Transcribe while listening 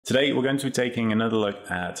Today we're going to be taking another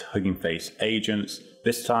look at Hugging Face agents.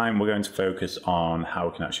 This time we're going to focus on how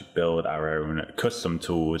we can actually build our own custom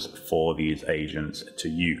tools for these agents to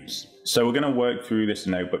use. So we're going to work through this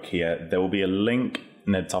notebook here. There will be a link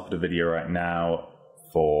in the top of the video right now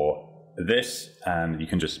for this, and you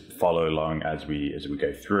can just follow along as we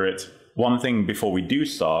go through it. One thing before we do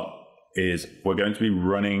start is we're going to be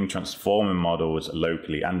running transformer models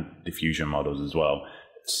locally and diffusion models as well.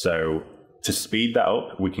 So to speed that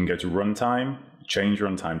up, we can go to runtime, change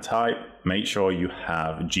runtime type, make sure you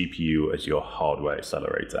have GPU as your hardware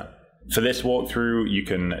accelerator. For this walkthrough, you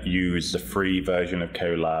can use the free version of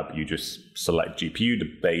Colab. You just select GPU,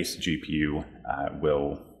 the base GPU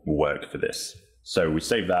will work for this. So we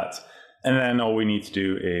save that, and then all we need to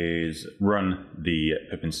do is run the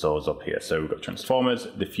pip installs up here. So we've got transformers,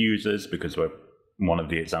 diffusers, because one of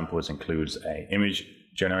the examples includes an image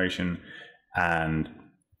generation, and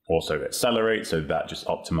also accelerate, so that just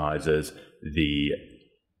optimizes the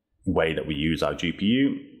way that we use our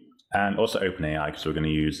GPU, and also openai, because we're going to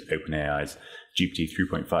use openai's GPT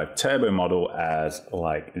 3.5 turbo model as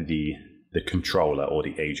like the controller or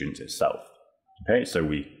the agent itself. Okay, so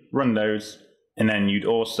we run those, and then you'd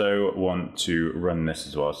also want to run this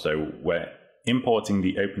as well. So we're importing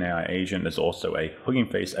the OpenAI agent. There's also a Hugging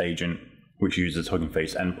Face agent which uses Hugging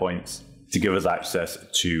Face endpoints to give us access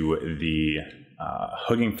to the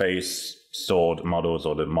Hugging Face stored models,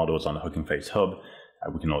 or the models on the Hugging Face hub.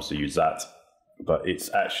 We can also use that, but it's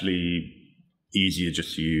actually easier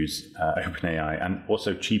just to use OpenAI, and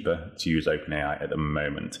also cheaper to use OpenAI at the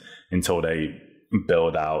moment until they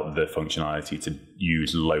build out the functionality to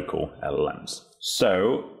use local LLMs.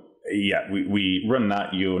 So yeah, we run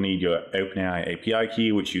that. You'll need your OpenAI API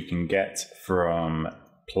key, which you can get from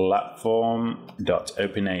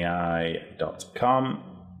platform.openai.com.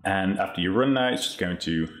 And after you run that, it's just going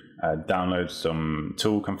to download some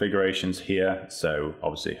tool configurations here. So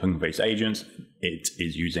obviously Hugging Face agents, it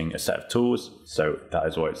is using a set of tools. So that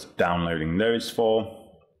is what it's downloading those for.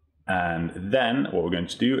 And then what we're going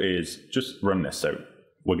to do is just run this. So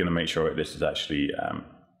we're going to make sure that this is actually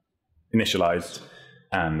initialized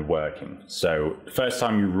and working. So the first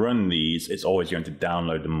time you run these, it's always going to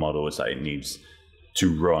download the models that it needs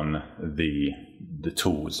to run the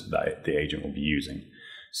tools that the agent will be using.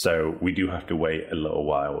 So we do have to wait a little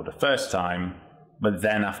while the first time, but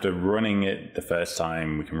then after running it the first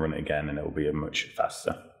time, we can run it again and it will be much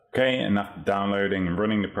faster. Okay, and after downloading and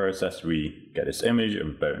running the process, we get this image of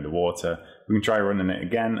a boat in the water. We can try running it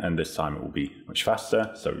again, and this time it will be much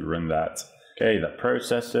faster. So we run that. Okay, that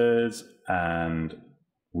processes, and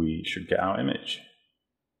we should get our image.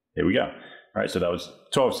 Here we go. All right, so that was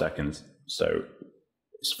 12 seconds. So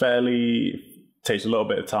it's takes a little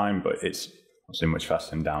bit of time, but it's so much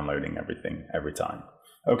faster than downloading everything every time.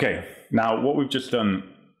 Okay, now what we've just done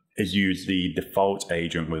is use the default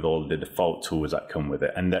agent with all the default tools that come with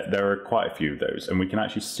it, and there are quite a few of those, and we can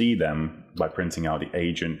actually see them by printing out the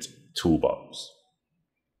agent toolbox.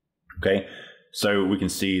 Okay, so we can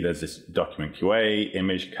see there's this document QA,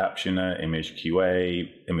 image captioner, image QA,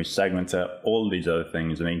 image segmenter, all these other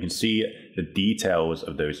things, and then you can see the details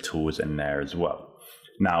of those tools in there as well.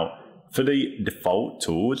 Now, for the default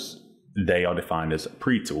tools, they are defined as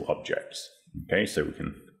pre-tool objects. Okay, so we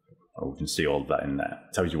can see all of that in there.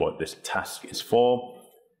 It tells you what this task is for.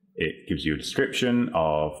 It gives you a description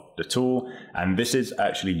of the tool, and this is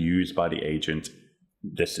actually used by the agent,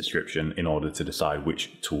 this description, in order to decide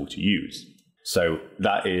which tool to use. So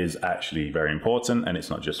that is actually very important, and it's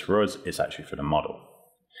not just for us, it's actually for the model.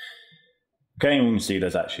 Okay, and we can see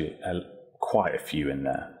there's actually quite a few in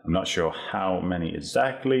there. I'm not sure how many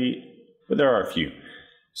exactly, but there are a few.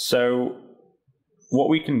 So what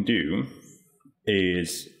we can do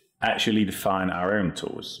is actually define our own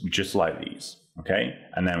tools, just like these, okay?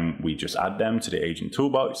 And then we just add them to the agent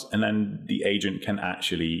toolbox, and then the agent can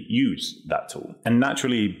actually use that tool. And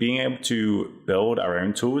naturally, being able to build our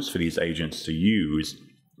own tools for these agents to use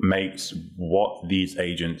makes what these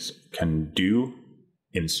agents can do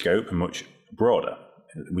in scope much broader.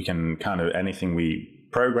 We can kind of, anything we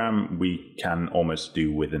program, we can almost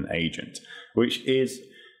do with an agent, which is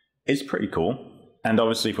pretty cool. And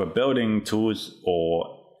obviously, if we're building tools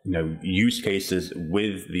or use cases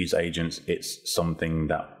with these agents, it's something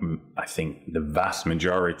that I think the vast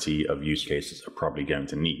majority of use cases are probably going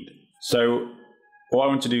to need. So what I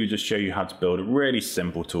want to do is just show you how to build a really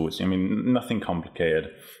simple tool. I mean, nothing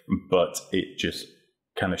complicated, but it just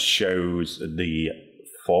kind of shows the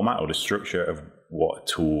format or the structure of what a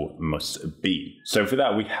tool must be. So for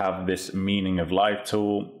that, we have this meaning of life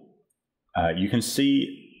tool. You can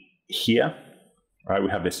see here, right, we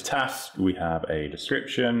have this task, we have a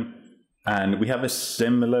description, And we have a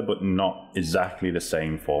similar but not exactly the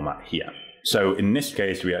same format here. So in this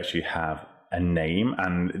case, we actually have a name,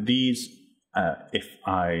 and these,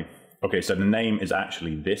 so the name is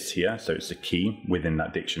actually this here. So it's a key within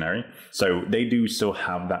that dictionary. So they do still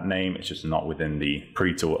have that name. It's just not within the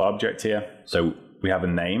pre-tool object here. So we have a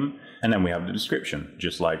name, and then we have the description,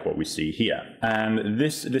 just like what we see here. And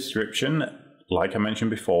this description, like I mentioned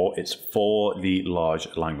before, it's for the large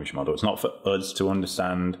language model. It's not for us to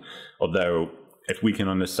understand, although if we can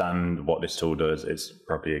understand what this tool does, it's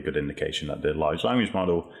probably a good indication that the large language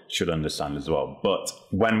model should understand as well. But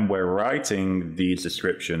when we're writing these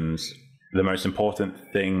descriptions, the most important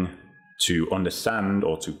thing to understand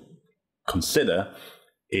or to consider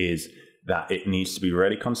is that it needs to be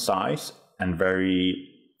really concise and very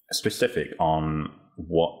specific on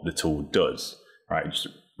what the tool does, right? Just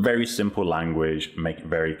very simple language, make it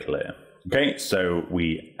very clear. Okay, so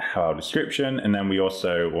we have our description, and then we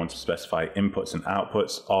also want to specify inputs and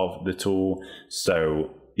outputs of the tool.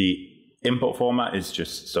 So the input format is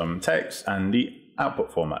just some text, and the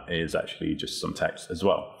output format is actually just some text as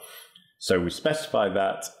well. So we specify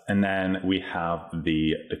that, and then we have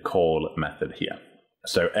the call method here.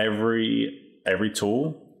 So every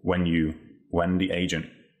tool, when the agent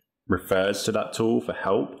refers to that tool for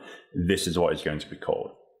help, this is what is going to be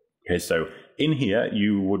called. Okay, so in here,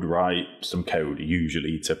 you would write some code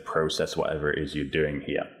usually to process whatever it is you're doing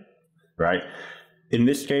here, right? In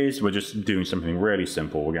this case, we're just doing something really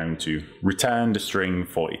simple. We're going to return the string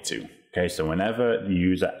 42. Okay, so whenever the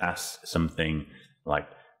user asks something like,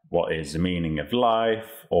 what is the meaning of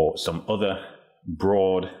life, or some other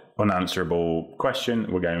broad, unanswerable question,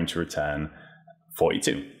 we're going to return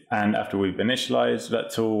 42. And after we've initialized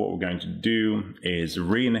that tool, what we're going to do is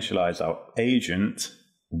reinitialize our agent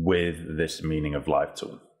with this meaning of life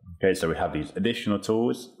tool. Okay, so we have these additional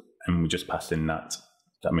tools, and we just pass in that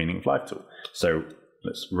meaning of life tool. So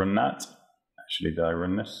let's run that. Actually, did I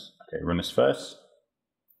run this? Okay, run this first,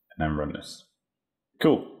 and then run this.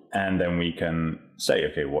 Cool. And then we can say,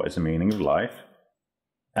 okay, what is the meaning of life?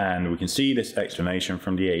 And we can see this explanation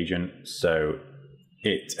from the agent. So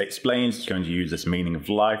it explains it's going to use this meaning of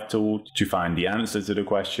life tool to find the answer to the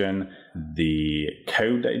question. The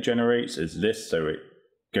code that it generates is this. So it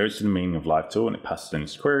goes to the meaning of life tool and it passes in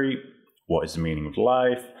its query. What is the meaning of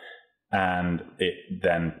life? And it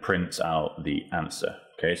then prints out the answer.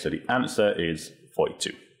 Okay, so the answer is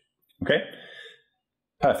 42. Okay,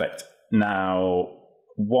 perfect. Now,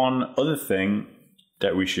 one other thing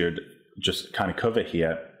that we should just kind of cover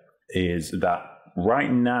here is that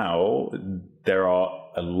right now there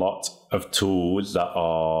are a lot of tools that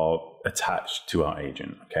are attached to our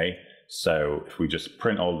agent. Okay, so if we just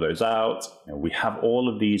print all of those out, we have all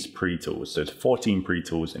of these pre-tools. So it's 14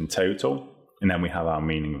 pre-tools in total, and then we have our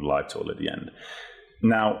meaning of life tool at the end.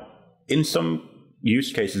 Now, in some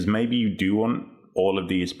use cases, maybe you do want all of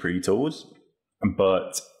these pre-tools,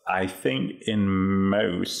 but I think in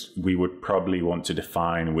most, we would probably want to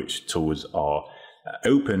define which tools are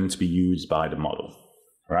open to be used by the model,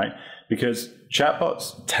 right? Because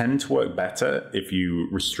chatbots tend to work better if you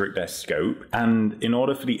restrict their scope. And in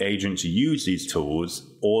order for the agent to use these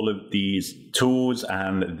tools, all of these tools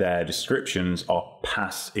and their descriptions are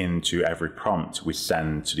passed into every prompt we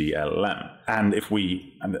send to the LLM. And if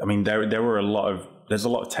we, I mean, there's a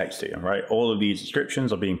lot of text here, right? All of these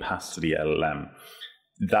descriptions are being passed to the LLM.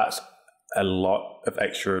 That's a lot of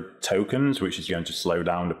extra tokens, which is going to slow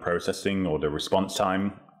down the processing or the response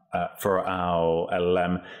time for our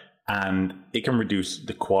LLM. And it can reduce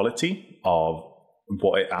the quality of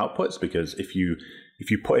what it outputs, because if you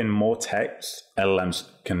put in more text, LLMs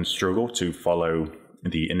can struggle to follow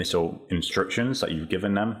the initial instructions that you've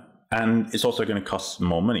given them. And it's also going to cost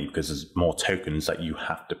more money because there's more tokens that you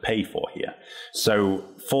have to pay for here. So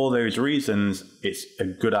for those reasons, it's a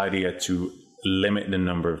good idea to limit the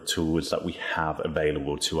number of tools that we have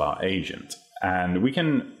available to our agent. And we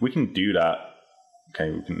can do that.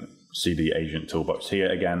 Okay, we can see the agent toolbox here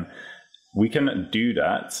again. We can do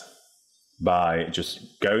that by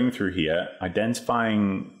just going through here,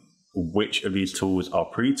 identifying which of these tools are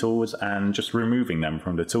pre-tools and just removing them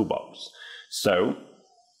from the toolbox. So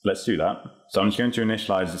let's do that. So I'm just going to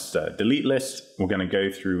initialize this delete list. We're going to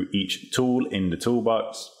go through each tool in the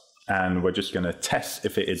toolbox, and we're just going to test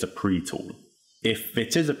if it is a pre-tool. If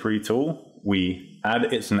it is a pre-tool, we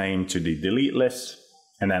add its name to the delete list,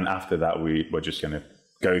 and then after that, we're just going to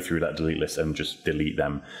go through that delete list and just delete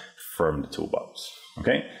them from the toolbox.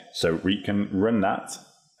 Okay, so we can run that,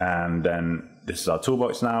 and then this is our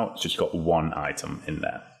toolbox now. It's just got one item in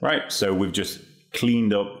there, right? So we've just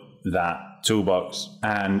cleaned up that toolbox,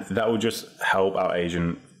 and that will just help our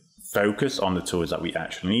agent focus on the tools that we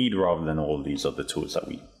actually need rather than all these other tools that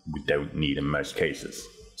we don't need in most cases.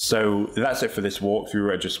 So that's it for this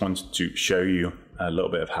walkthrough. I just wanted to show you a little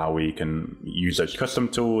bit of how we can use those custom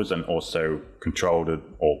tools and also control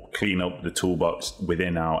or clean up the toolbox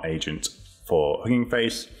within our agent for Hugging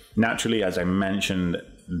Face. Naturally, as I mentioned,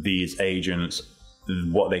 these agents,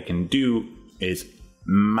 what they can do is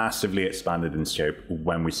massively expanded in scope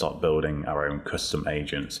when we start building our own custom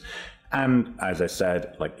agents. And as I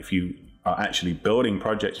said, like if you are actually building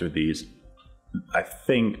projects with these, I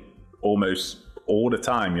think almost all the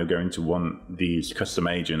time you're going to want these custom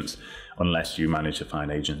agents unless you manage to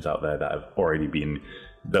find agents out there that have already been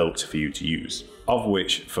built for you to use. Of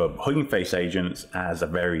which for Hugging Face agents as a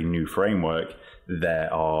very new framework,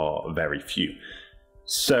 there are very few.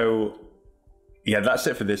 So yeah, that's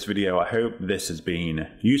it for this video. I hope this has been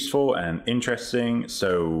useful and interesting.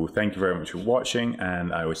 So thank you very much for watching,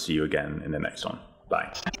 and I will see you again in the next one.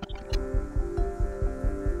 Bye.